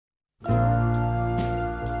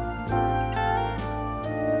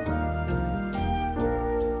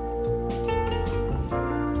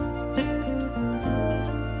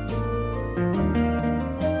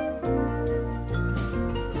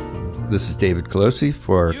This is David Colosi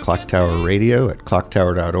for Clock Tower Radio at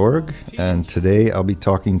clocktower.org, and today I'll be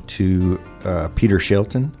talking to Peter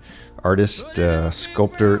Shelton, artist,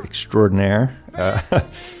 sculptor extraordinaire.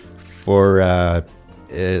 For at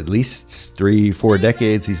least 3-4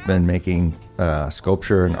 decades, he's been making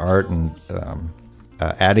sculpture and art and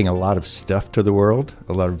adding a lot of stuff to the world,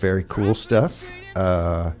 a lot of very cool stuff.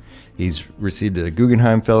 He's received a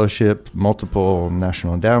Guggenheim Fellowship, multiple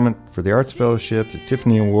National Endowment for the Arts Fellowship, the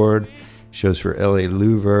Tiffany Award, shows for LA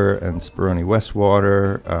Louvre and Speroni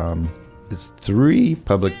Westwater. It's 3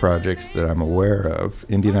 public projects that I'm aware of: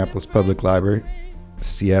 Indianapolis Public Library,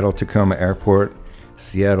 Seattle Tacoma Airport,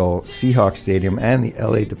 Seattle Seahawks Stadium, and the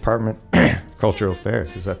LA Department of Cultural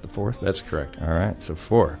Affairs. Is that the 4th? That's correct. All right, so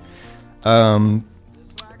 4.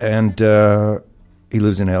 He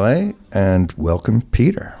lives in LA, and welcome,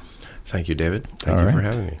 Peter. Thank you, David. Thank you for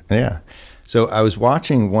having me. Yeah. So I was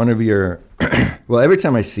watching one of your, well, every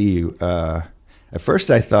time I see you, at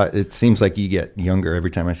first I thought it seems like you get younger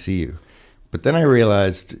every time I see you. But then I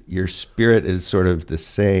realized your spirit is sort of the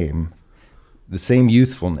same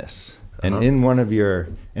youthfulness. And in one of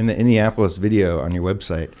in the Indianapolis video on your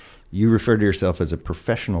website, you refer to yourself as a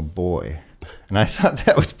professional boy. And I thought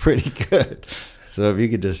that was pretty good. So if you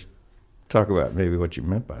could just talk about maybe what you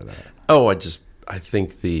meant by that. Oh, I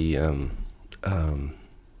think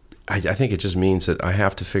I think it just means that I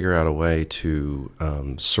have to figure out a way to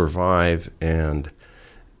survive and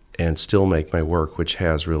still make my work, which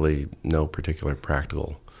has really no particular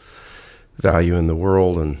practical value in the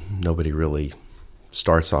world, and nobody really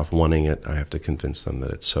starts off wanting it. I have to convince them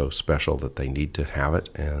that it's so special that they need to have it,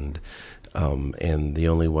 and the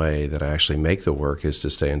only way that I actually make the work is to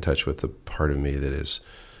stay in touch with the part of me that is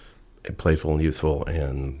playful and youthful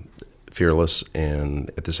and fearless,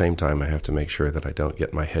 and at the same time I have to make sure that I don't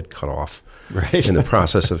get my head cut off in the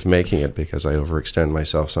process of making it, because I overextend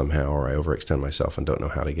myself somehow, or I overextend myself and don't know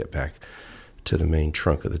how to get back to the main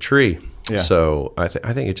trunk of the tree. Yeah. So I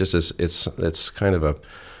think it just is. It's kind of a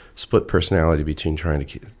split personality between trying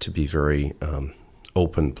to be very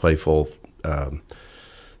open, playful,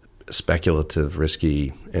 speculative,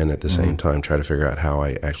 risky, and at the same time try to figure out how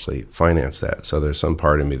I actually finance that. So there's some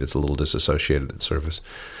part of me that's a little disassociated, that sort of is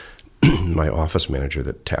my office manager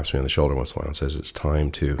that taps me on the shoulder once in a while and says, it's time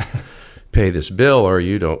to pay this bill, or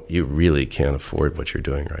you really can't afford what you're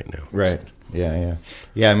doing right now. Right. So.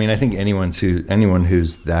 Yeah. I mean, I think anyone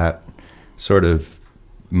who's that sort of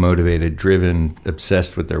motivated, driven,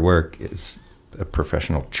 obsessed with their work is a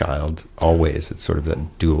professional child. Always, it's sort of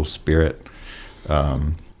that dual spirit.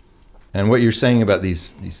 And what you're saying about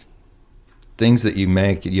these things that you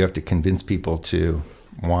make, you have to convince people to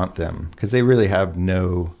want them, because they really have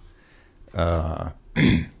no. They're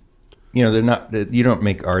not. You don't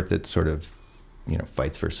make art that sort of,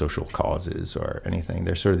 fights for social causes or anything.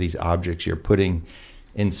 They're sort of these objects you're putting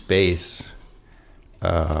in space.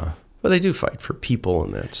 Well, they do fight for people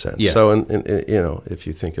in that sense. Yeah. So, if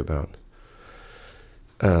you think about,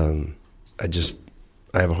 I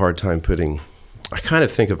have a hard time putting. I kind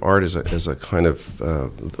of think of art as a kind of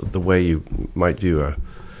the way you might view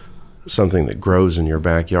something that grows in your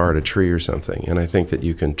backyard, a tree or something. And I think that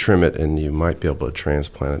you can trim it, and you might be able to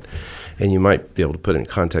transplant it, and you might be able to put it in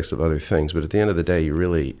context of other things. But at the end of the day,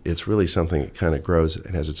 it's really something that kind of grows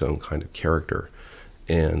and has its own kind of character.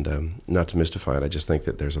 And not to mystify it, I just think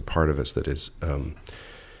that there's a part of us that is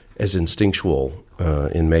as instinctual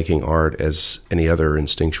in making art as any other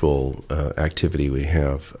instinctual activity we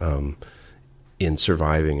have in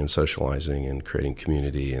surviving and socializing and creating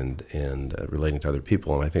community and relating to other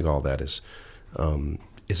people. And I think all that is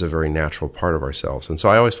a very natural part of ourselves. And so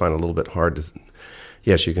I always find it a little bit hard to,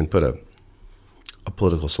 yes, you can put a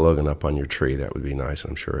political slogan up on your tree. That would be nice.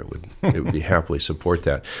 I'm sure it would be happily support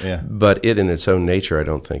that. Yeah. But it in its own nature, I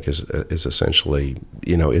don't think is essentially,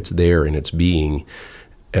 it's there in its being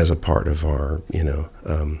as a part of our,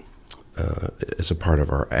 as a part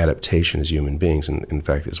of our adaptation as human beings, and in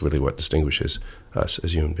fact is really what distinguishes us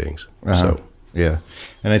as human beings. Uh-huh. So, yeah,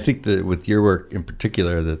 and I think that with your work in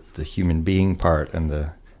particular, that the human being part and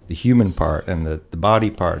the human part and the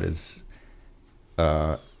body part is,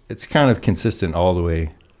 it's kind of consistent all the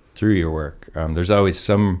way through your work. There's always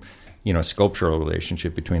some, sculptural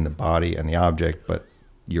relationship between the body and the object, but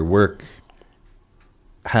your work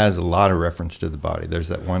has a lot of reference to the body. There's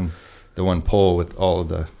the one pole with all of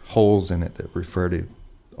the holes in it that refer to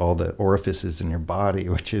all the orifices in your body,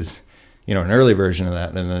 which is, an early version of that.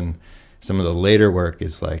 And then some of the later work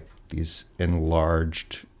is like these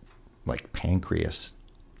enlarged, like pancreas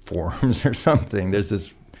forms or something. There's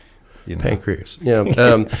this, pancreas. Yeah.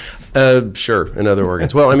 Sure. And other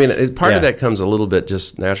organs. Well, I mean, part of that comes a little bit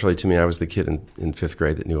just naturally to me. I was the kid in 5th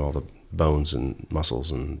grade that knew all the bones and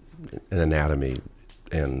muscles and anatomy,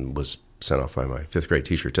 and was sent off by my fifth grade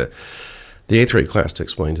teacher to the eighth grade class to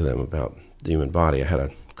explain to them about the human body. I had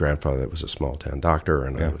a grandfather that was a small town doctor,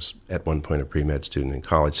 and I was at one point a pre-med student in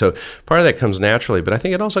college. So part of that comes naturally, but I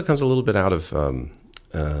think it also comes a little bit out of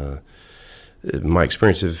my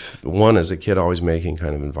experience of, one, as a kid, always making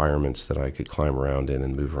kind of environments that I could climb around in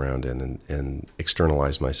and move around in and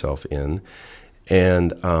externalize myself in,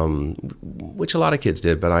 and which a lot of kids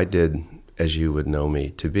did, but I did, as you would know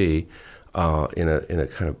me to be, in a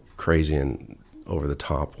kind of crazy and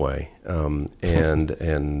over-the-top way.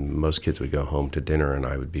 And most kids would go home to dinner, and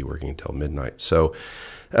I would be working until midnight. So,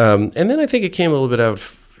 and then I think it came a little bit out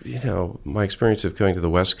of, my experience of going to the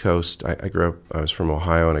West Coast. I was from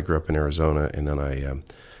Ohio, and I grew up in Arizona, and then I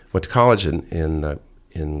went to college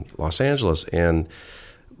in Los Angeles. And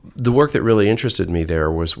the work that really interested me there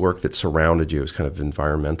was work that surrounded you. It was kind of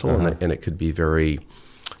environmental, and it could be very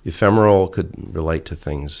ephemeral, could relate to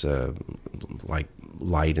things like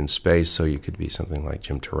light and space. So you could be something like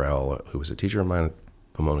Jim Terrell, who was a teacher of mine at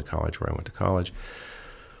Pomona College, where I went to college,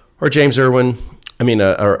 or James Irwin.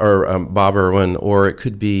 Or Bob Irwin, or it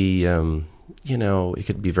could be, it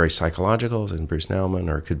could be very psychological, as in Bruce Nauman,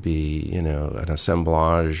 or it could be, an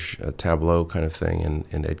assemblage, a tableau kind of thing,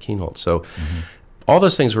 in Ed Keenholz. So all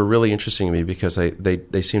those things were really interesting to me because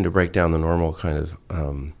they seem to break down the normal kind of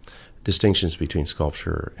distinctions between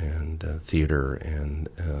sculpture and theater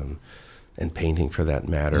and painting, for that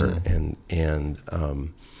matter,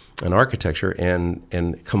 and architecture,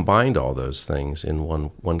 and combined all those things in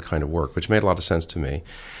one kind of work, which made a lot of sense to me.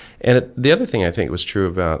 And the other thing I think was true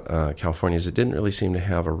about California is it didn't really seem to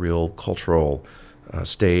have a real cultural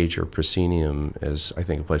stage or proscenium as I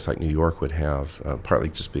think a place like New York would have, partly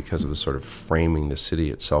just because of the sort of framing the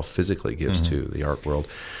city itself physically gives to the art world,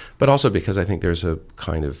 but also because I think there's a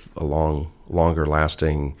kind of a longer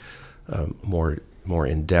lasting, more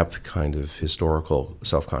in-depth kind of historical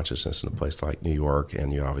self-consciousness in a place like New York.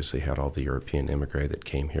 And you obviously had all the European immigrants that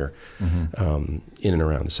came here in and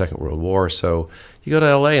around the Second World War. So you go to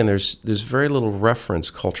L.A. and there's very little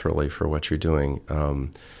reference culturally for what you're doing.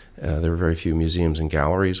 There were very few museums and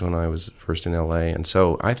galleries when I was first in L.A. And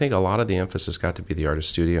so I think a lot of the emphasis got to be the artist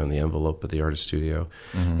studio and the envelope of the artist studio.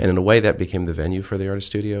 And in a way that became the venue for the artist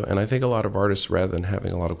studio. And I think a lot of artists, rather than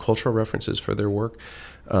having a lot of cultural references for their work,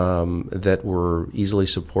 that were easily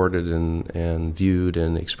supported and viewed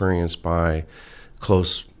and experienced by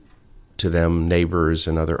close to them neighbors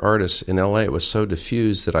and other artists. In LA, it was so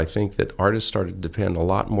diffused that I think that artists started to depend a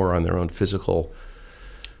lot more on their own physical,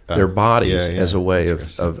 their bodies as a way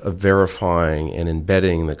of verifying and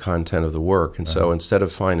embedding the content of the work. And so instead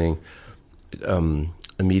of finding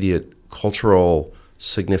immediate cultural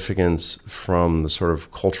significance from the sort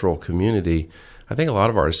of cultural community, I think a lot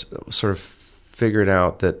of artists sort of figured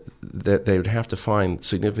out that they would have to find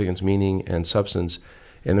significance, meaning, and substance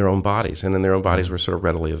in their own bodies, and in their own bodies were sort of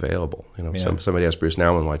readily available. Somebody asked Bruce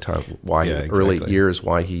Nauman early years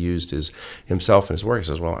why he used himself in his work. He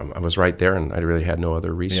says, "Well, I was right there, and I really had no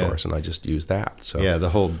other resource, and I just used that." So the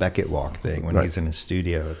whole Beckett walk thing when he's in his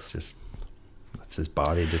studio, that's his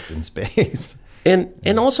body just in space.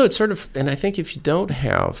 And also it's sort of, and I think if you don't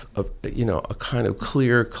have a kind of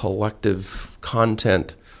clear collective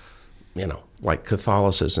content, like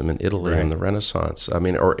Catholicism in Italy in the Renaissance,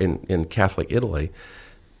 or in Catholic Italy,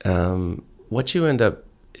 what you end up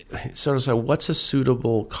sort of say, what's a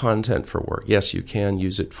suitable content for work? Yes, you can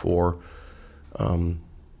use it for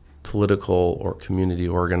political or community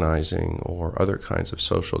organizing or other kinds of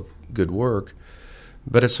social good work,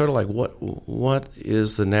 but it's sort of like what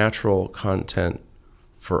is the natural content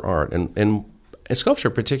for art? And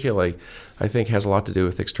sculpture particularly, I think, has a lot to do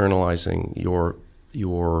with externalizing your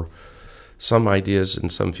some ideas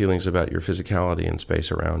and some feelings about your physicality and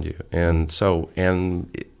space around you. And so,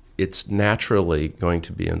 it's naturally going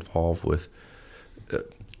to be involved with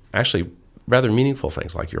actually rather meaningful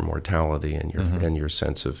things like your mortality and your and your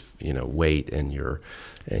sense of weight and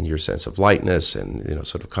your sense of lightness and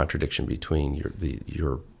sort of contradiction between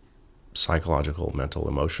your psychological, mental,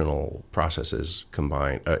 emotional processes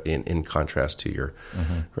combined in contrast to your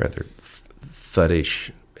rather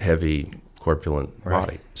thuddish, heavy, corpulent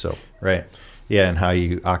body. So and how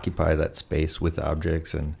you occupy that space with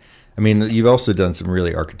objects. And you've also done some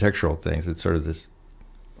really architectural things. It's sort of this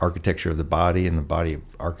architecture of the body and the body of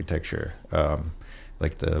architecture,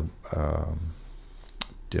 like the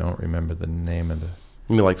don't remember the name of the,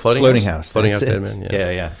 you mean like floating house Dead Man?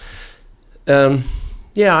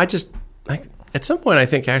 At some point I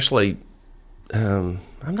think actually I'm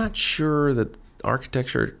not sure that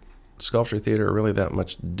architecture, sculpture, theater are really that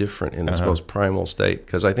much different in its most primal state,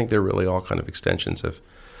 because I think they're really all kind of extensions of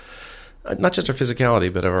not just our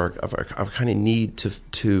physicality, but of our kind of need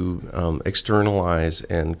to externalize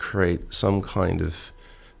and create some kind of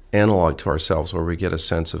analog to ourselves where we get a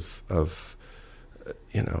sense of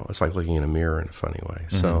it's like looking in a mirror in a funny way.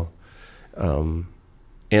 Mm-hmm. So,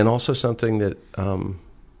 and also something that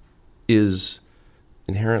is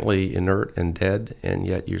inherently inert and dead, and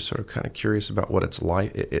yet you're sort of kind of curious about what it's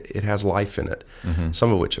like. It has life in it. Mm-hmm.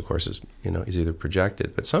 Some of which, of course, is either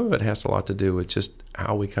projected, but some of it has a lot to do with just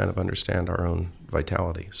how we kind of understand our own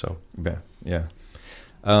vitality. So yeah.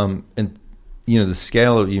 And the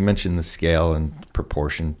scale, you mentioned the scale in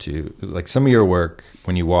proportion to, like, some of your work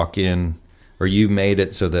when you walk in, or you made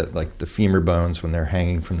it so that, like, the femur bones, when they're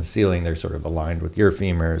hanging from the ceiling, they're sort of aligned with your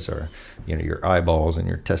femurs, or your eyeballs and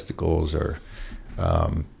your testicles, or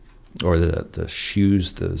the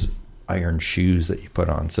shoes, those iron shoes that you put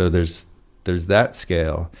on. So there's that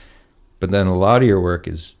scale, but then a lot of your work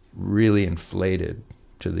is really inflated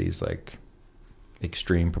to these, like,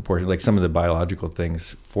 extreme proportions, like some of the biological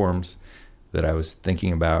forms that I was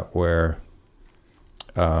thinking about, where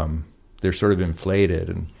they're sort of inflated.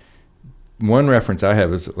 And one reference I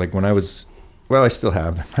have is, like, when I still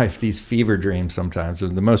have, I have these fever dreams sometimes.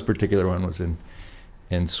 And the most particular one was in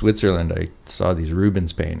Switzerland. I saw these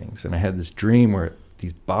Rubens paintings, and I had this dream where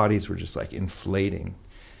these bodies were just, like, inflating.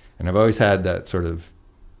 And I've always had that sort of,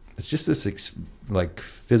 it's just this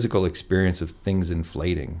physical experience of things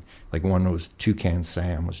inflating. Like, one was Toucan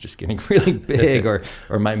Sam was just getting really big, or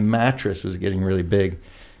my mattress was getting really big.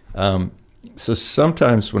 So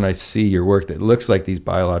sometimes when I see your work that looks like these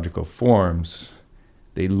biological forms,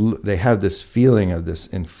 they have this feeling of this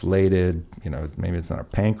inflated, maybe it's not a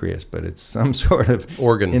pancreas, but it's some sort of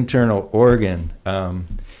organ, internal organ.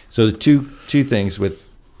 So the two things with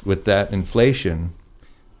that inflation,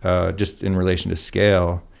 just in relation to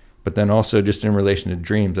scale, but then also just in relation to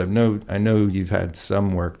dreams. I know you've had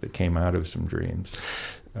some work that came out of some dreams.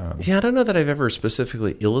 I don't know that I've ever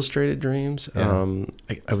specifically illustrated dreams. Yeah.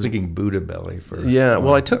 I was thinking Buddha belly for. Yeah,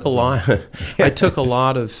 well, I took a lot. I took a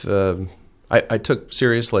lot of. I took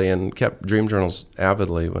seriously and kept dream journals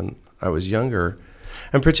avidly when I was younger,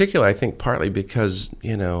 and particularly, I think, partly because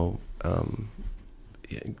I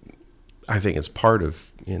think it's part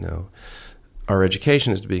of our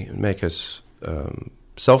education is to make us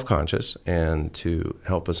self-conscious and to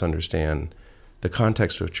help us understand the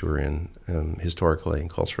context which we're in, historically and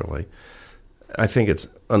culturally. I think it's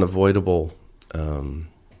unavoidable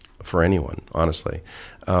for anyone, honestly,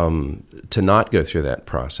 to not go through that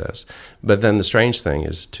process. But then the strange thing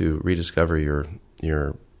is to rediscover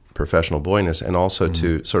your professional boyness, and also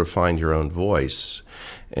to sort of find your own voice.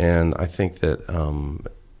 And I think that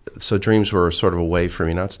so dreams were sort of a way for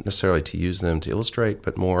me, not necessarily to use them to illustrate,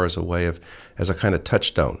 but more as a kind of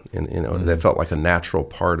touchstone. And they felt like a natural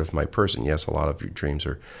part of my person. Yes, a lot of your dreams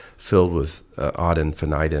are filled with ad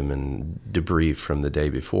infinitum and debris from the day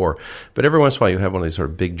before, but every once in a while you have one of these sort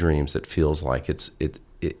of big dreams that feels like it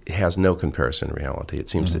has no comparison in reality. It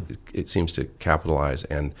seems to capitalize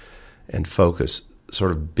and focus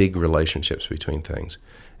sort of big relationships between things.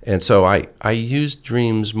 And so I use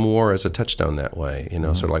dreams more as a touchstone that way,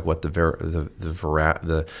 sort of like what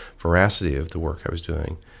the veracity of the work I was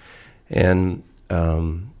doing. And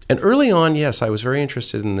early on, yes, I was very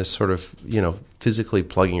interested in this sort of, physically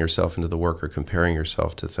plugging yourself into the work or comparing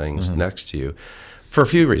yourself to things next to you, for a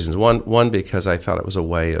few reasons. One because I thought it was a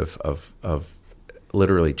way of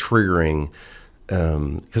literally triggering.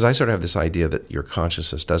 Because I sort of have this idea that your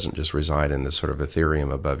consciousness doesn't just reside in this sort of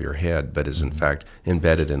ethereum above your head, but is in fact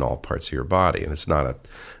embedded in all parts of your body. And it's not a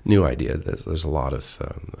new idea. There's a lot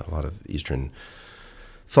of Eastern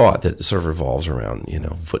thought that sort of revolves around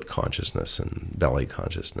foot consciousness and belly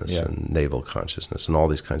consciousness and navel consciousness and all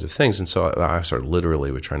these kinds of things. And so I sort of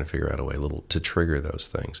literally was trying to figure out a way to trigger those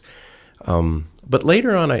things. But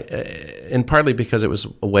later on, and partly because it was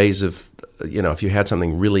ways of, if you had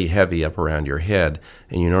something really heavy up around your head,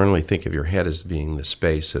 and you normally think of your head as being the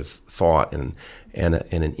space of thought and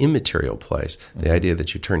an immaterial place, the idea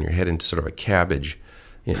that you turn your head into sort of a cabbage,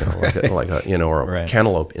 or a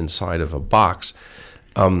cantaloupe inside of a box,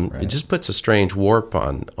 it just puts a strange warp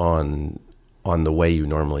on the way you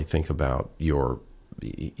normally think about your,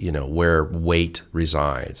 where weight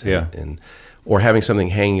resides. Or having something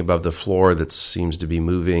hanging above the floor that seems to be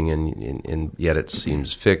moving and yet it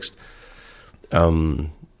seems fixed,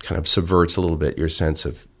 kind of subverts a little bit your sense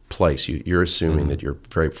of place. You're assuming that you're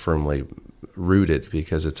very firmly rooted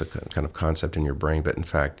because it's a kind of concept in your brain, but in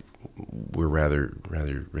fact, we're rather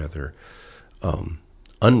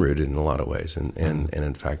unrooted in a lot of ways, and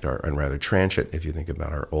in fact are rather transient if you think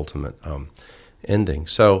about our ultimate ending.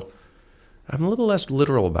 So I'm a little less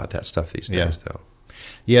literal about that stuff these days, though.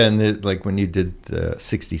 Yeah, and like when you did the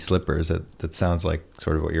 60 slippers, that sounds like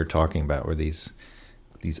sort of what you're talking about, where these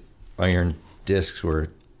iron discs were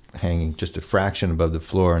hanging just a fraction above the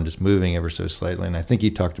floor and just moving ever so slightly. And I think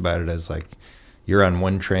you talked about it as like you're on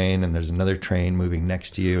one train and there's another train moving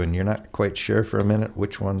next to you, and you're not quite sure for a minute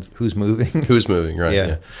who's moving. Who's moving, right?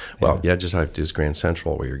 Yeah. Well, just have to do is Grand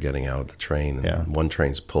Central, where you're getting out of the train, and one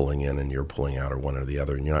train's pulling in and you're pulling out, or one or the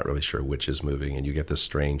other, and you're not really sure which is moving, and you get this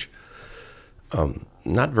strange,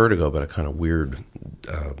 not vertigo, but a kind of weird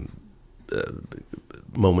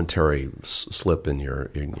momentary slip in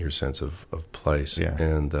your sense of place. Yeah.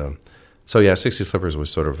 And so 60 slippers was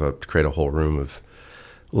sort of to create a whole room of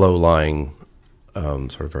low-lying,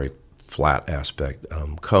 sort of very flat aspect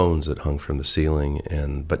cones that hung from the ceiling,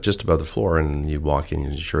 but just above the floor, and you'd walk in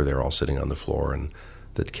and you're sure they're all sitting on the floor, and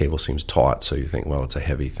the cable seems taut, so you think, well, it's a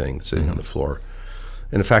heavy thing sitting on the floor.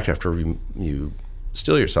 And in fact, after you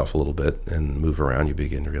still yourself a little bit and move around, you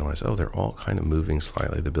begin to realize, oh, they're all kind of moving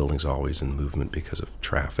slightly. The building's always in movement because of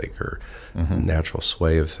traffic or natural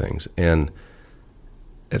sway of things. And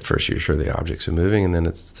at first you're sure the objects are moving, and then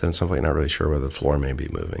at some point you're not really sure whether the floor may be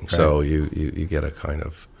moving. Right. So you get a kind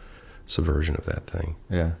of subversion of that thing.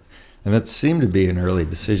 Yeah. And that seemed to be an early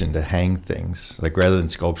decision to hang things, like rather than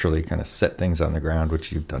sculpturally kind of set things on the ground,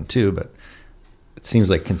 which you've done too, but it seems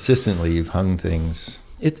like consistently you've hung things.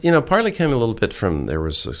 It partly came a little bit from, there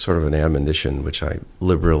was a sort of an admonition which I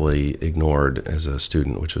liberally ignored as a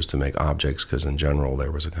student, which was to make objects, because in general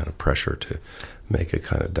there was a kind of pressure to make a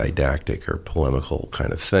kind of didactic or polemical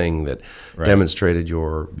kind of thing that demonstrated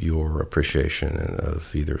your appreciation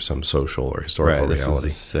of either some social or historical reality. This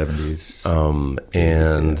was the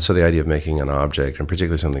 70s. So the idea of making an object, and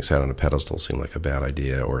particularly something sat on a pedestal, seemed like a bad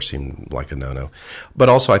idea or seemed like a no-no. But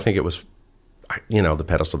also I think it was, the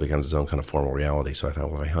pedestal becomes its own kind of formal reality. So I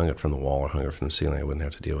thought, well, if I hung it from the wall or hung it from the ceiling, I wouldn't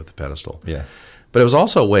have to deal with the pedestal. Yeah. But it was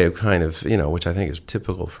also a way of kind of, which I think is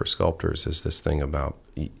typical for sculptors, is this thing about,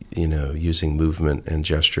 using movement and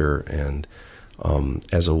gesture and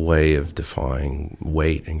as a way of defying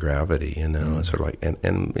weight and gravity, It's sort of like,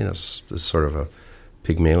 and it's sort of a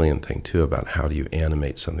Pygmalion thing too, about how do you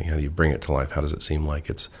animate something? How do you bring it to life? How does it seem like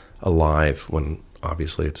it's alive when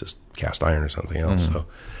obviously it's just cast iron or something else?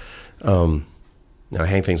 So, I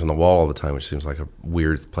hang things on the wall all the time, which seems like a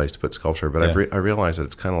weird place to put sculpture. But I realize that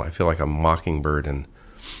it's kind of, I feel like a mockingbird in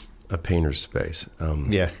a painter's space.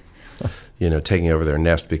 Taking over their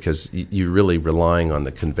nest, because you're really relying on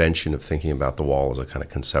the convention of thinking about the wall as a kind of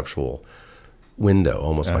conceptual window,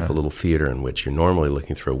 almost like a little theater in which you're normally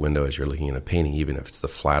looking through a window as you're looking at a painting, even if it's the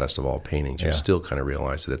flattest of all paintings. You still kind of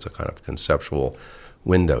realize that it's a kind of conceptual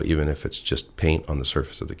window, even if it's just paint on the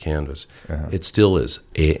surface of the canvas. It still is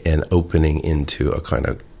an opening into a kind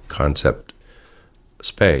of concept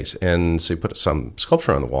space. And so you put some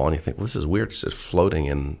sculpture on the wall and you think, well, this is weird, it's just floating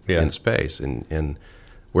in space. And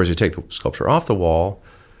whereas you take the sculpture off the wall,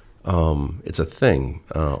 it's a thing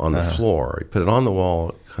on the floor. You put it on the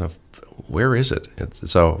wall, kind of, where is it?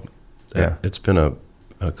 It's been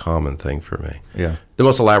a common thing for me. Yeah. The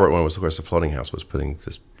most elaborate one was, of course, the floating house was putting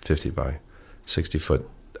this 50 by 60-foot,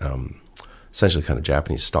 essentially kind of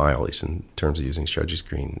Japanese style, at least in terms of using shoji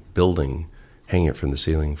screen, building, hanging it from the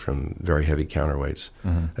ceiling from very heavy counterweights,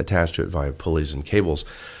 attached to it via pulleys and cables,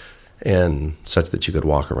 and such that you could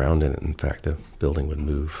walk around in it. In fact, the building would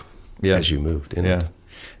move as you moved in it.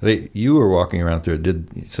 You were walking around through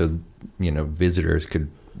it, so visitors could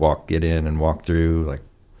get in and walk through, like,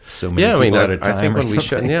 so many people at a time. I think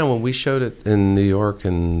when we showed it in New York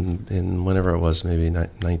in whenever it was, maybe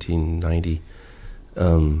 1990,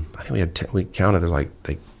 I think we counted.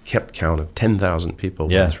 They kept count of 10,000 people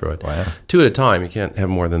went through it. Wow. 2 at a time. You can't have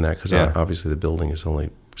more than that, because obviously the building is only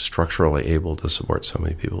structurally able to support so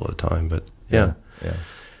many people at a time. But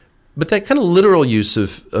but that kind of literal use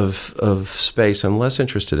of space, I'm less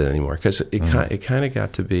interested in anymore, because it kind of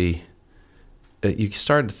got to be. You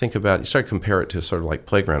started to think about, you started to compare it to sort of like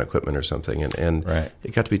playground equipment or something, and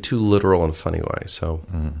it got to be too literal in a funny way. So,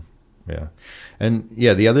 and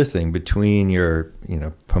the other thing, between your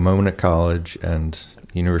Pomona College and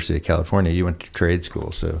University of California, you went to trade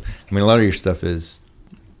school. So I mean, a lot of your stuff is,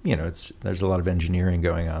 there's a lot of engineering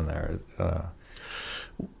going on there.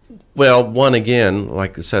 Well, one, again,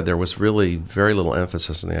 like I said, there was really very little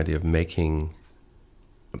emphasis on the idea of making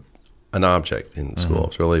an object in school.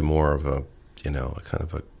 It's really more of a a kind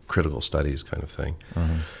of a critical studies kind of thing.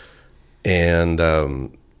 And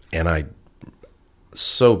I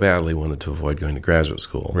so badly wanted to avoid going to graduate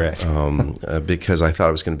school, because I thought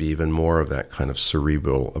it was going to be even more of that kind of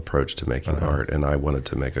cerebral approach to making art, and I wanted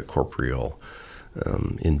to make a corporeal,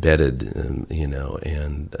 embedded, and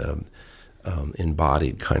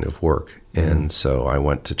embodied kind of work. And so I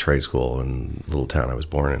went to trade school in the little town I was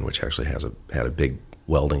born in, which actually had a big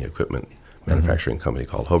welding equipment manufacturing company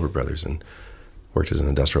called Hobart Brothers, and worked as an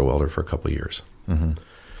industrial welder for a couple of years.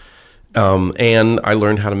 And I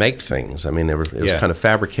learned how to make things. I mean, it was kind of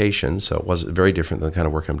fabrication, so it was very different than the kind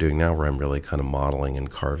of work I'm doing now, where I'm really kind of modeling and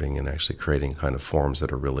carving and actually creating kind of forms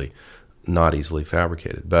that are really not easily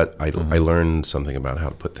fabricated. But I learned something about how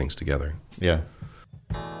to put things together. Yeah.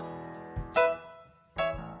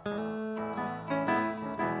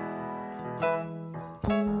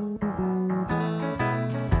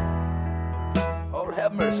 Lord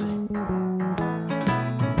have mercy.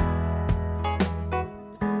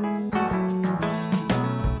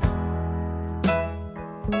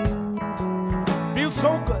 Feels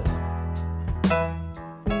so good.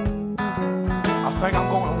 I think I'm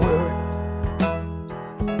going to work.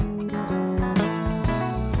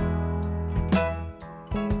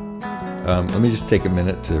 Let me just take a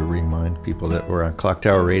minute to remind people that we're on Clock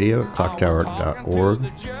Tower Radio at clocktower.org.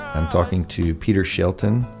 I'm talking to Peter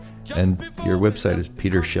Shelton, and your website is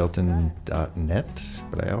petershelton.net,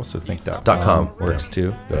 but I also think .com works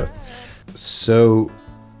too. Yeah. So,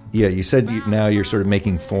 yeah, you said now you're sort of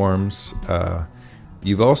making forms.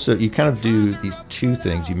 You kind of do these two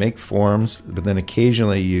things. You make forms, but then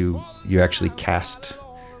occasionally you actually cast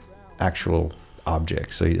actual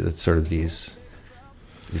objects. So it's sort of these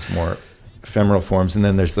more ephemeral forms, and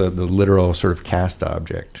then there's the literal sort of cast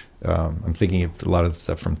object. I'm thinking of a lot of the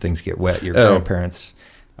stuff from Things Get Wet. Your grandparents,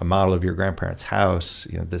 a model of your grandparents' house,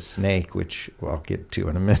 the snake, which I'll get to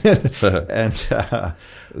in a minute, and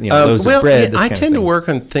loaves of bread. I tend to work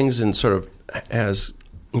on things in sort of as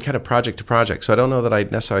in kind of project to project. So I don't know that I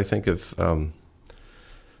necessarily think of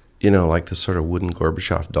like this sort of wooden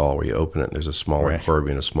Gorbachev doll where you open it and there's a smaller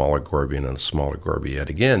Gorby and a smaller Gorby and a smaller Gorby yet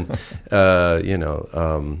again. I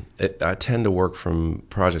tend to work from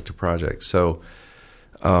project to project. So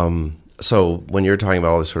when you're talking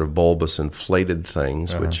about all these sort of bulbous inflated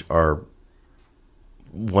things, which are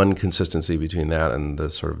one consistency between that and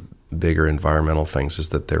the sort of bigger environmental things is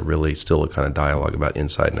that they're really still a kind of dialogue about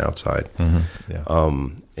inside and outside.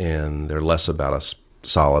 And they're less about a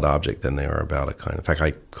solid object than they are about a kind of, in fact,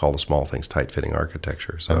 I call the small things tight-fitting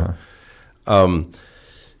architecture. So,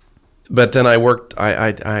 but then I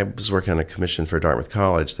was working on a commission for Dartmouth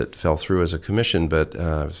College that fell through as a commission, but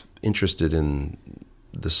I was interested in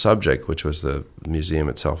the subject, which was the museum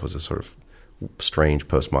itself was a sort of strange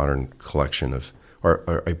postmodern collection of, or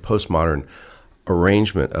a postmodern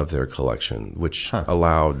arrangement of their collection, which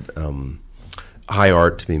allowed high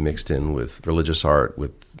art to be mixed in with religious art,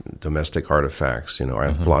 with domestic artifacts,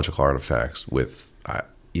 anthropological artifacts, with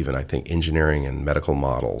even, I think, engineering and medical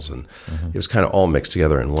models. And it was kind of all mixed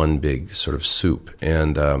together in one big sort of soup.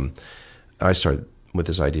 And I started with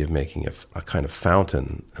this idea of making a kind of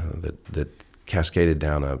fountain that cascaded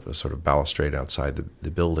down a sort of balustrade outside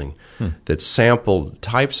the building that sampled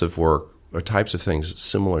types of work or types of things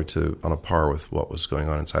similar to, on a par with what was going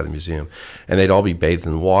on inside the museum. And they'd all be bathed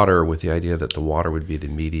in water with the idea that the water would be the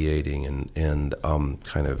mediating and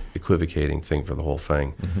kind of equivocating thing for the whole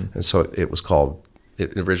thing. And so it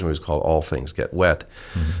originally was called All Things Get Wet,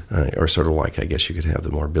 or sort of like, I guess you could have the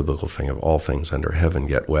more biblical thing of all things under heaven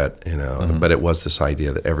get wet, But it was this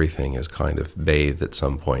idea that everything is kind of bathed at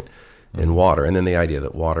some point in water. And then the idea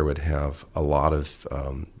that water would have a lot of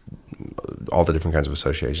all the different kinds of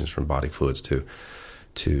associations, from body fluids to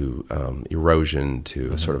erosion,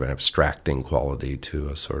 to a sort of an abstracting quality, to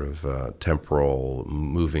a sort of temporal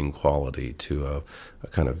moving quality, to a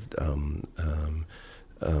kind of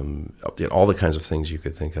all the kinds of things you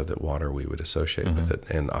could think of that water we would associate with it,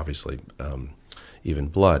 and obviously even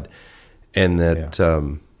blood. And that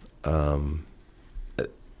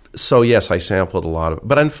so yes, I sampled a lot of,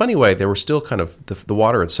 but in a funny way, they were still kind of, the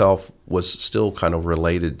water itself was still kind of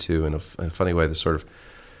related to, in a funny way, the sort of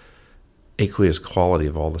aqueous quality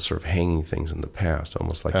of all the sort of hanging things in the past,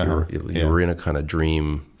 almost like you were in a kind of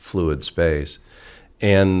dream fluid space.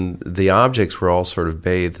 And the objects were all sort of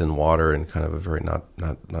bathed in water in kind of a very not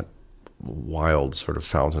wild sort of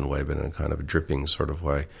fountain way, but in a kind of a dripping sort of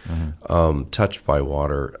way, touched by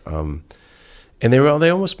water. And they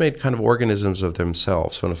almost made kind of organisms of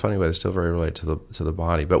themselves. So in a funny way, they're still very related to the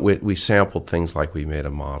body. But we sampled things like we made a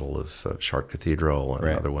model of Chartres Cathedral, and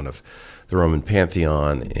another one of the Roman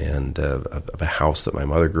Pantheon, and of a house that my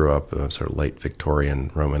mother grew up, a sort of late Victorian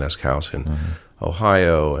Romanesque house in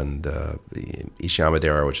Ohio, and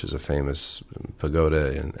Ishiyamadera, which is a famous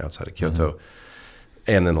pagoda outside of Kyoto,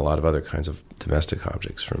 and then a lot of other kinds of domestic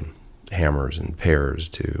objects, from hammers and pears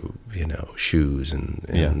to shoes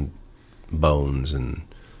and bones and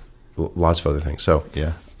lots of other things. So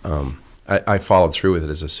I followed through with it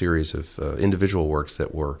as a series of individual works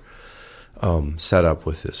that were set up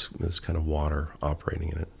with this kind of water operating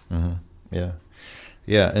in it. Mm-hmm. Yeah,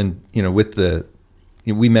 yeah, and with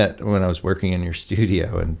we met when I was working in your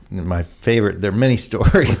studio, and my favorite. There are many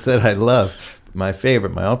stories that I love. My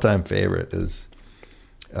all-time favorite is,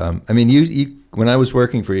 you when I was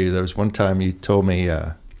working for you, there was one time you told me,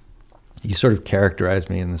 you sort of characterized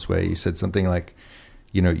me in this way. You said something like,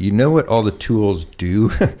 you know what all the tools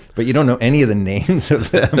do, but you don't know any of the names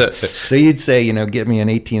of them. So you'd say, get me an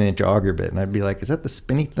 18-inch auger bit, and I'd be like, is that the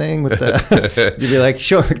spinny thing with the? You'd be like,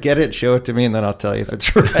 sure, get it, show it to me, and then I'll tell you if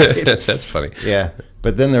it's right. That's funny. Yeah,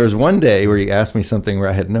 but then there was one day where you asked me something where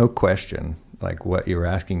I had no question, like what you were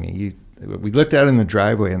asking me. We looked out in the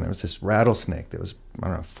driveway, and there was this rattlesnake that was,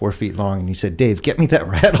 4 feet long, and you said, Dave, get me that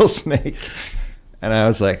rattlesnake. And I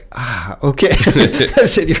was like, okay. I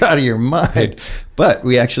said, you're out of your mind. But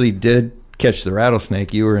we actually did catch the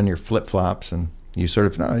rattlesnake. You were in your flip-flops, and you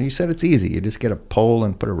you said it's easy. You just get a pole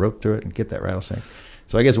and put a rope through it and get that rattlesnake.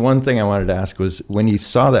 So I guess one thing I wanted to ask was, when you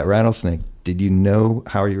saw that rattlesnake, did you know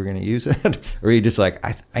how you were going to use it? Or were you just like,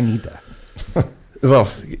 I need that?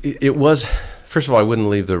 Well, it was, first of all, I wouldn't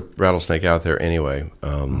leave the rattlesnake out there anyway,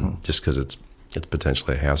 just because it's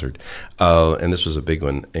potentially a hazard. And this was a big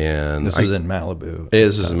one. And this was in Malibu.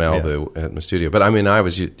 This is in Malibu at my studio. But I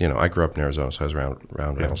grew up in Arizona, so I was around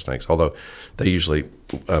rattlesnakes, although they usually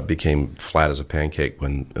became flat as a pancake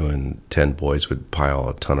when 10 boys would pile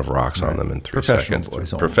a ton of rocks on them in 3 seconds.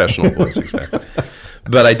 Professional boys, exactly.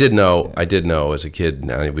 But I did know as a kid.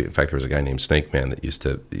 In fact, there was a guy named Snake Man that used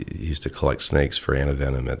to collect snakes for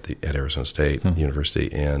antivenom at Arizona State University,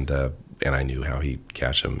 and I knew how he'd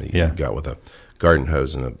catch them. He got with a garden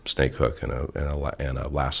hose and a snake hook and a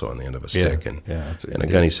lasso on the end of a stick and a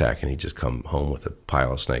gunny sack, and he'd just come home with a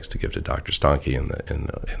pile of snakes to give to Dr. Stonky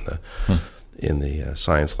in the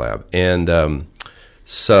science lab. And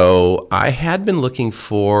so I had been looking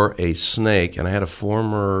for a snake, and I had a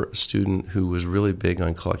former student who was really big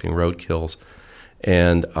on collecting roadkills,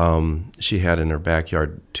 and she had in her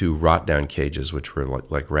backyard 2 rot-down cages, which were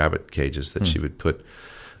like rabbit cages that she would put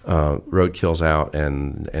roadkills out,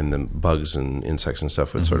 and the bugs and insects and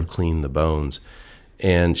stuff would sort of clean the bones.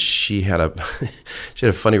 And she had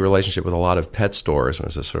a funny relationship with a lot of pet stores. It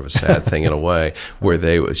was a sort of a sad thing in a way, where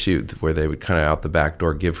they would kind of out the back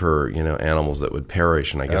door give her animals that would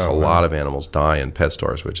perish. And I guess a lot of animals die in pet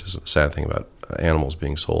stores, which is a sad thing about animals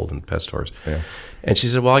being sold in pet stores. Yeah. And she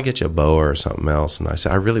said, well, I'll get you a boa or something else. And I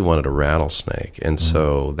said, I really wanted a rattlesnake. And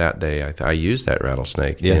so that day I used that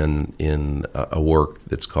rattlesnake in a work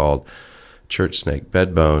that's called Church Snake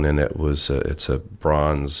Bedbone, and it's a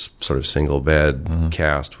bronze sort of single bed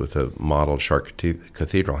cast with a modeled Shark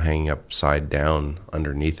Cathedral hanging upside down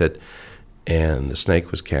underneath it. And the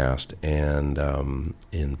snake was cast and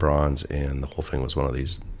in bronze, and the whole thing was one of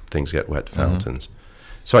these things get wet fountains.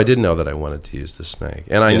 So I did know that I wanted to use the snake.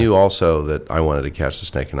 And I knew also that I wanted to catch the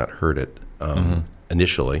snake and not hurt it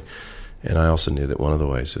initially. And I also knew that one of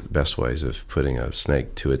the best ways of putting a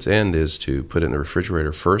snake to its end is to put it in the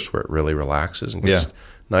refrigerator first, where it really relaxes and gets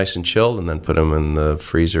nice and chilled, and then put him in the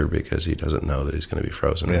freezer because he doesn't know that he's going to be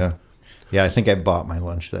frozen. Yeah. Yeah, I think I bought my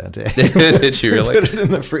lunch that day. Did you really? Put it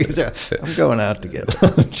in the freezer. I'm going out to get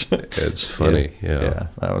lunch. It's funny. Yeah,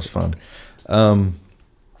 that was fun.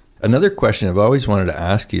 Another question I've always wanted to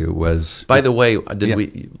ask you was... By the way,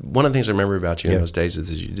 one of the things I remember about you in those days is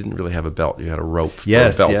that you didn't really have a belt. You had a rope for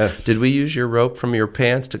a belt. Yes. Did we use your rope from your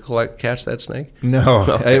pants to catch that snake? No,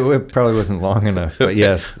 it probably wasn't long enough. But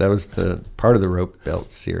yes, that was the part of the rope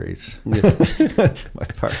belt series.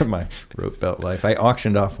 Part of my rope belt life. I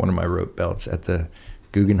auctioned off one of my rope belts at the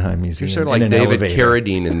Guggenheim Museum. You're sort of like David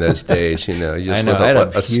Carradine in those days, just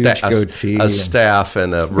with a staff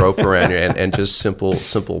and a rope around you, and just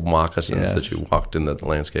simple moccasins that you walked in the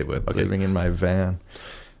landscape with. Okay. Living in my van.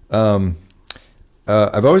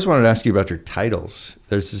 I've always wanted to ask you about your titles.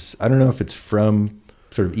 There's this, I don't know if it's from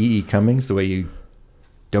sort of E.E. Cummings, the way you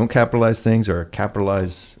don't capitalize things or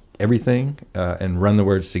capitalize everything and run the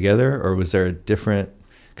words together, or was there a different,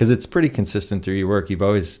 because it's pretty consistent through your work. You've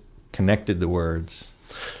always connected the words.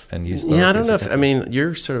 And I don't know if,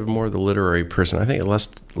 you're sort of more the literary person. I think it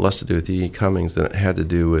less to do with E.E. Cummings than it had to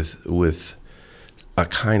do with a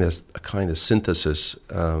kind of synthesis,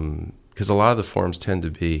 because a lot of the forms tend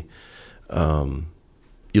to be,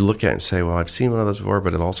 you look at it and say, well, I've seen one of those before,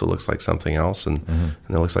 but it also looks like something else, and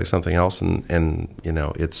it looks like something else, and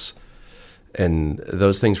it's, and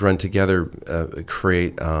those things run together,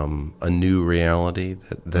 create a new reality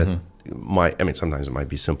that sometimes it might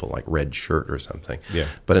be simple like red shirt or something. Yeah.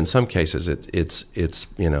 But in some cases it's it's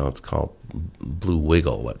called blue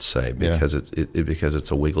wiggle, let's say, because because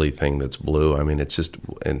it's a wiggly thing that's blue. I mean, it's just,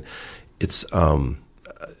 and it's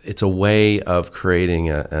a way of creating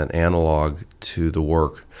an analog to the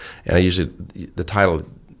work. And the title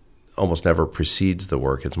almost never precedes the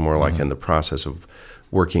work. It's more like in the process of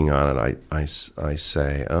working on it, I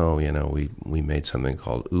say, oh, we made something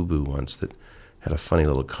called Ubu once that had a funny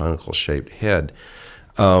little conical shaped head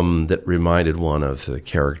that reminded one of the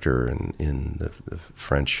character in the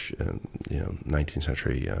French 19th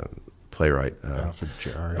century playwright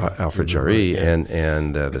Alfred Jarry,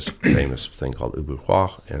 and this famous thing called Ubu Roi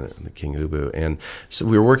and the King Ubu. And so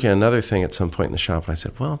we were working on another thing at some point in the shop, and I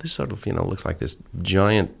said, well, this sort of looks like this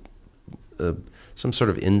giant some sort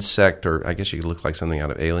of insect, or I guess you could look like something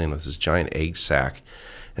out of Alien, with this giant egg sac.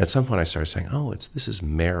 And at some point I started saying, oh, this is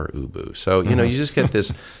Mare Ubu. So, you just get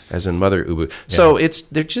this as in Mother Ubu. Yeah. So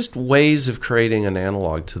they're just ways of creating an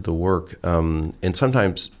analog to the work. And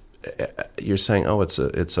sometimes you're saying, oh, it's a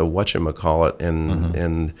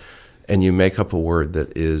whatchamacallit, and you make up a word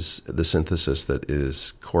that is the synthesis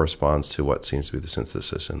that corresponds to what seems to be the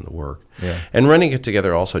synthesis in the work. Yeah. And running it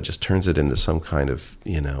together also just turns it into some kind of,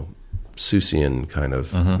 Seussian kind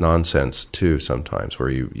of nonsense too sometimes, where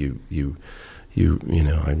I'm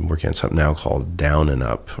working on something now called Down and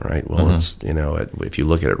Up, right? Well, it's, if you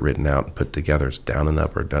look at it written out and put together, it's down and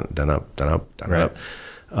up, or done up, right.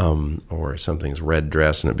 Or something's red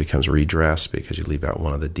dress and it becomes redress because you leave out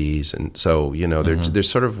one of the D's. And so, there's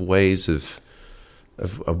sort of ways of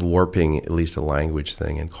warping at least a language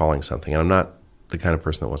thing and calling something. And I'm not the kind of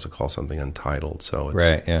person that wants to call something untitled. So it's,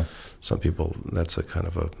 right, yeah. Some people, that's a kind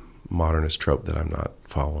of a modernist trope that I'm not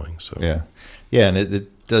following. So yeah, and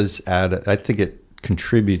it does add. I think it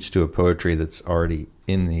contributes to a poetry that's already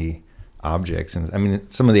in the objects, and I mean,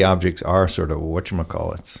 some of the objects are sort of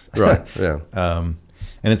whatchamacallits. Right. Yeah.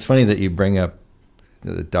 And it's funny that you bring up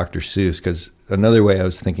Dr. Seuss, because another way I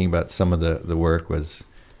was thinking about some of the work was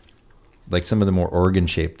like some of the more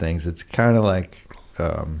organ-shaped things. It's kind of like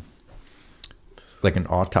an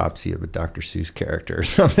autopsy of a Dr. Seuss character or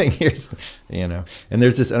something. And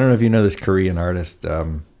there's this, I don't know if you know this Korean artist,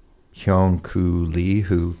 Hyung-Koo Lee,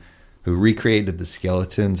 who recreated the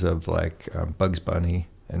skeletons of like Bugs Bunny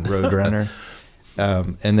and Roadrunner.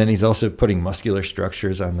 And then he's also putting muscular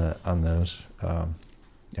structures on those.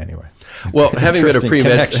 Anyway. Well, having been a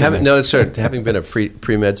pre-med, having been a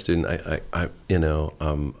pre-med student,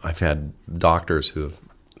 I've had doctors who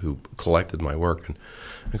collected my work, and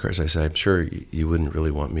of course I say, I'm sure you wouldn't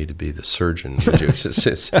really want me to be the surgeon, but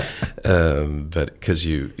because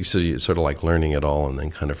you're sort of like learning it all and then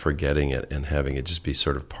kind of forgetting it and having it just be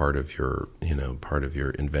sort of part of your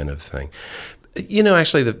inventive thing.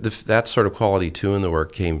 Actually, that sort of quality too in the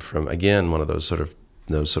work came from, again, one of those sort of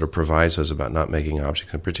provisos about not making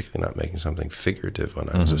objects, and particularly not making something figurative when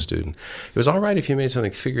I was a student. It was all right if you made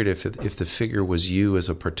something figurative if the figure was you as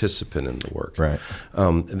a participant in the work. Right.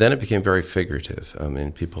 Then it became very figurative.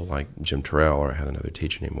 People like Jim Terrell, or I had another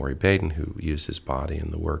teacher named Maury Baden who used his body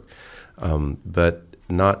in the work, but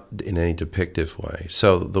not in any depictive way.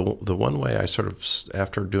 So the one way I sort of,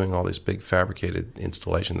 after doing all these big fabricated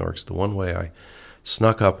installation works, the one way I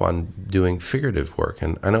snuck up on doing figurative work.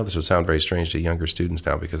 And I know this would sound very strange to younger students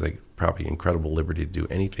now because they probably incredible liberty to do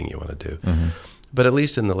anything you want to do. But at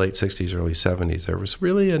least in the late 60s, early 70s, there was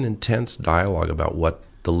really an intense dialogue about what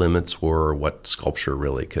the limits were, what sculpture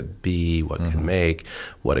really could be, what could make,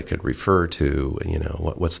 what it could refer to,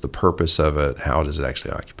 what's the purpose of it, how does it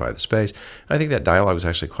actually occupy the space. And I think that dialogue was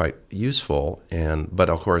actually quite useful,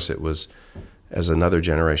 but of course it was, as another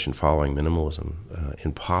generation following minimalism,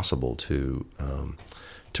 impossible to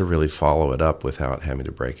really follow it up without having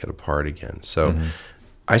to break it apart again. So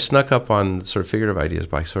I snuck up on sort of figurative ideas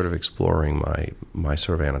by sort of exploring my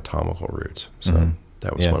sort of anatomical roots. So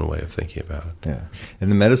that was one way of thinking about it. Yeah. And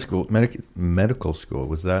the medical school,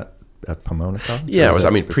 was that at Pomona College? Yeah, it was.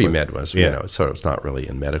 I mean, pre-med was, so it's not really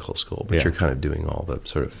in medical school, but you're kind of doing all the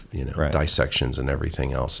sort of, right. dissections and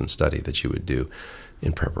everything else and study that you would do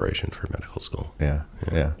in preparation for medical school. Yeah.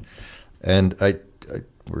 And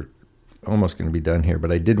we're almost going to be done here,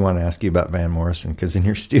 but I did want to ask you about Van Morrison, because in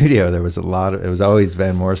your studio there was it was always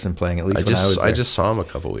Van Morrison playing, at least when I was there. I just saw him a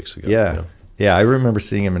couple weeks ago. Yeah, I remember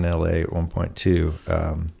seeing him in LA at one point too.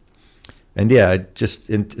 And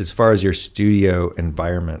as far as your studio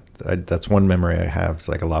environment, that's one memory I have. It's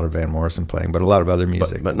like a lot of Van Morrison playing, but a lot of other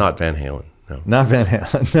music. But not Van Halen. No. Not Van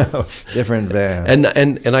Halen, no, different Van.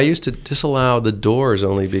 And I used to disallow the Doors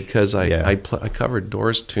only because I covered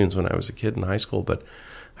Doors tunes when I was a kid in high school, but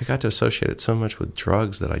I got to associate it so much with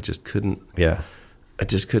drugs that I just couldn't. Yeah. I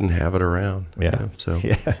just couldn't have it around. Yeah. You know? So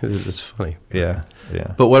it was funny. Yeah.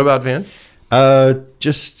 But what about Van? I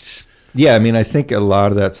mean, I think a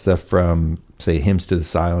lot of that stuff from, say, Hymns to the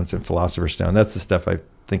Silence and Philosopher's Stone, that's the stuff I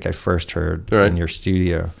think I first heard in your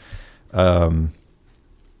studio.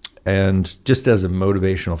 And just as a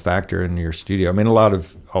motivational factor in your studio, I mean, all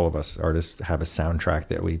of us artists have a soundtrack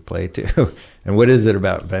that we play to. And what is it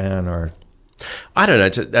about Van or? I don't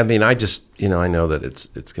know. I mean, I just, I know that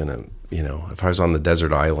it's going to, if I was on the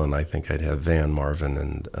desert island, I think I'd have Van,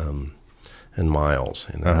 Marvin, and Miles,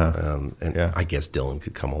 and I guess Dylan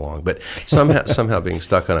could come along. But somehow being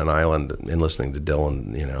stuck on an island and listening to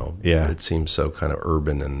Dylan, it seems so kind of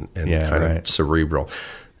urban and kind of cerebral.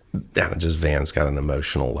 Yeah, just Van's got an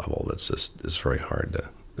emotional level that's just is very hard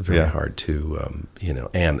to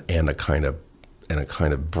and a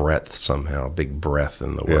kind of breadth somehow, big breadth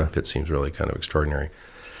in the work that seems really kind of extraordinary.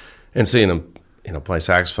 And seeing him, play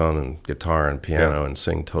saxophone and guitar and piano and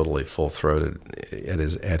sing totally full throated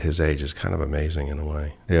at his age is kind of amazing in a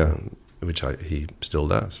way. Yeah. Which he still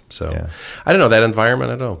does. So I don't know that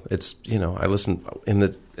environment. I don't know. It's I listen in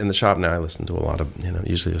the shop now. I listen to a lot of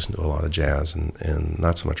usually listen to a lot of jazz and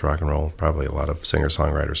not so much rock and roll. Probably a lot of singer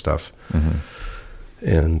songwriter stuff. Mm-hmm.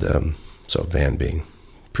 And so Van being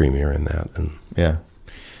premier in that. And yeah,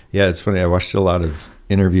 it's funny. I watched a lot of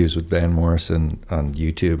interviews with Van Morrison on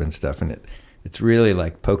YouTube and stuff, and it's really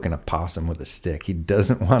like poking a possum with a stick. He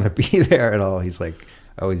doesn't want to be there at all. He's like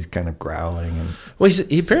always kind of growling. And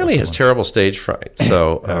he apparently has terrible stage fright.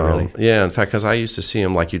 So really? Yeah, in fact, because I used to see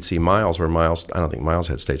him like you'd see Miles, where Miles, I don't think Miles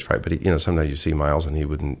had stage fright, but sometimes you see Miles and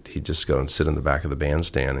he'd just go and sit in the back of the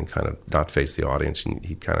bandstand and kind of not face the audience, and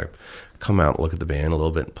he'd kind of come out and look at the band a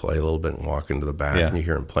little bit and play a little bit and walk into the back, and you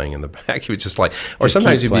hear him playing in the back. He was just like, or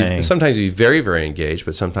sometimes he'd be very, very engaged,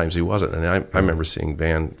 but sometimes he wasn't. And I remember seeing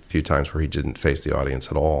Van a few times where he didn't face the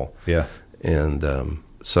audience at all. Yeah. And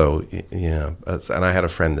so, yeah. And I had a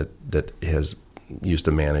friend that used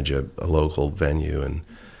to manage a local venue in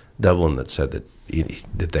Dublin that said that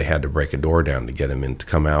they had to break a door down to get him in to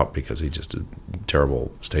come out because he just had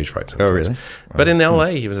terrible stage fright sometimes. Oh, really? But in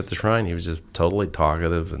L.A., he was at the Shrine. He was just totally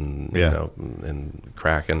talkative and and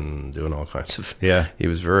cracking and doing all kinds of. Yeah. He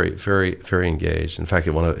was very, very, very engaged. In fact,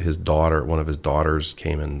 one of his daughters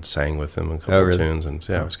came and sang with him a couple of tunes, and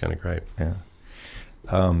it was kind of great. Yeah.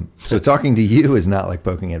 So talking to you is not like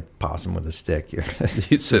poking a possum with a stick.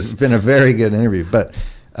 It's been a very good interview, but.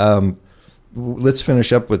 Let's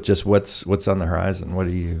finish up with just what's on the horizon. What are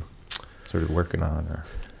you sort of working on? Or?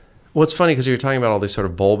 Well, it's funny because you're talking about all these sort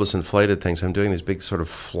of bulbous, inflated things. I'm doing these big sort of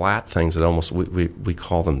flat things that almost we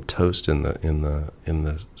call them toast in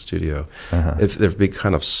the studio. Uh-huh. They're big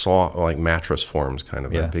kind of soft, like mattress forms, kind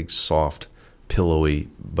of big soft, pillowy,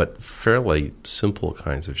 but fairly simple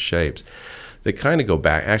kinds of shapes. They kind of go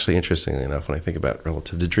back. Actually, interestingly enough, when I think about it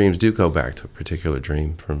relative to dreams, do go back to a particular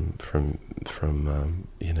dream from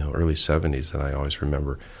early '70s that I always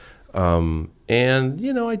remember. And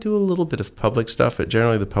I do a little bit of public stuff, but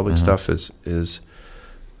generally the public stuff is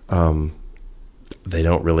they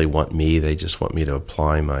don't really want me. They just want me to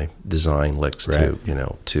apply my design licks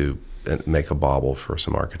to make a bauble for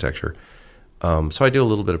some architecture. So I do a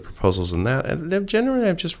little bit of proposals in that, and generally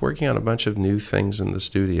I'm just working on a bunch of new things in the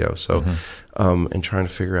studio. So, and trying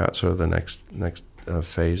to figure out sort of the next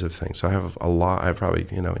phase of things. So I have a lot. I probably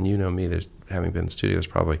and me. There's having been in the studio, there's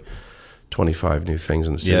probably 25 new things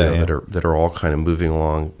in the studio that are all kind of moving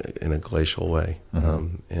along in a glacial way,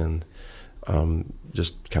 and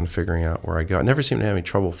just kind of figuring out where I go. I never seem to have any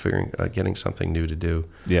trouble getting something new to do.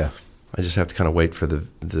 Yeah. I just have to kind of wait for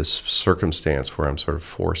this circumstance where I'm sort of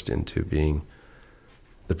forced into being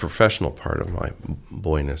the professional part of my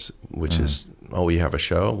boyness, which is, you have a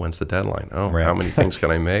show? When's the deadline? Oh, how many things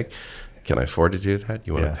can I make? Can I afford to do that?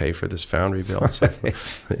 You want to pay for this foundry bill? So,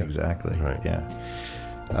 Exactly. Right. Yeah.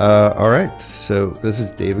 All right. So this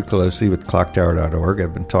is David Colosi with clocktower.org.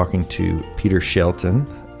 I've been talking to Peter Shelton,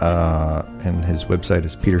 and his website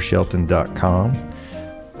is petershelton.com.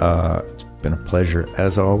 It's been a pleasure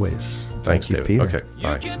as always. Thanks, you, David. Peter. Okay.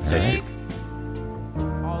 Bye. Thank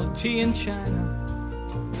you. All the tea in China,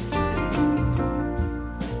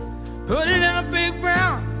 put it in a big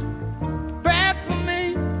brown bag for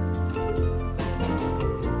me,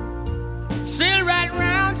 sail right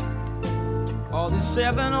round all the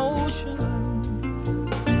 7 oceans,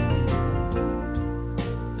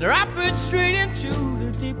 drop it straight into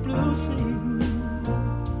the deep blue sea.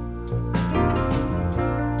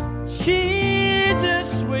 She's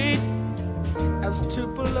as sweet as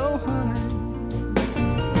Tupelo honey.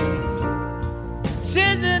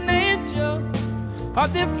 She's an angel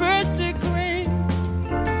of the first degree.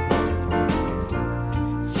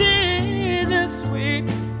 She's as sweet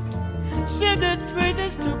said the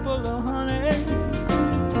sweetest tupelo honey,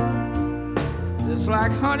 just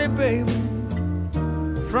like honey, baby,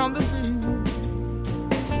 from the bee.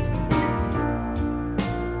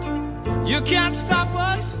 You can't stop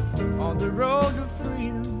us on the road to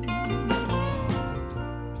freedom.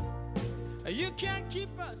 You can't keep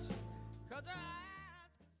us, 'cause I